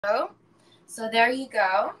So there you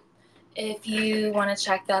go. If you want to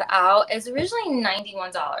check that out, it's originally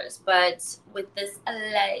 $91, but with this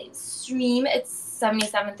live stream, it's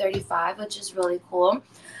 $77.35, which is really cool.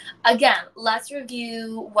 Again, let's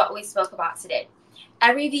review what we spoke about today.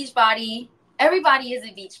 Everybody is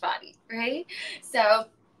a beach body, right? So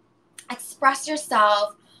express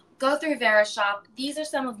yourself, go through Verishop. These are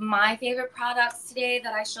some of my favorite products today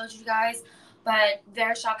that I showed you guys. But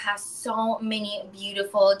Verishop has so many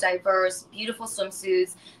beautiful, diverse, beautiful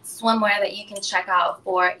swimsuits, swimwear that you can check out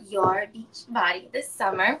for your beach body this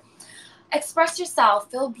summer. Express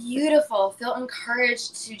yourself, feel beautiful, feel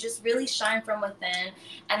encouraged to just really shine from within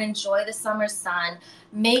and enjoy the summer sun.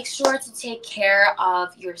 Make sure to take care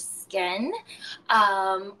of your skin.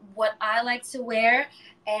 What I like to wear,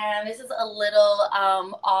 and this is a little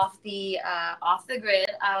off the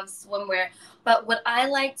grid of swimwear, but what I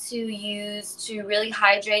like to use to really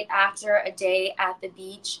hydrate after a day at the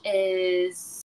beach is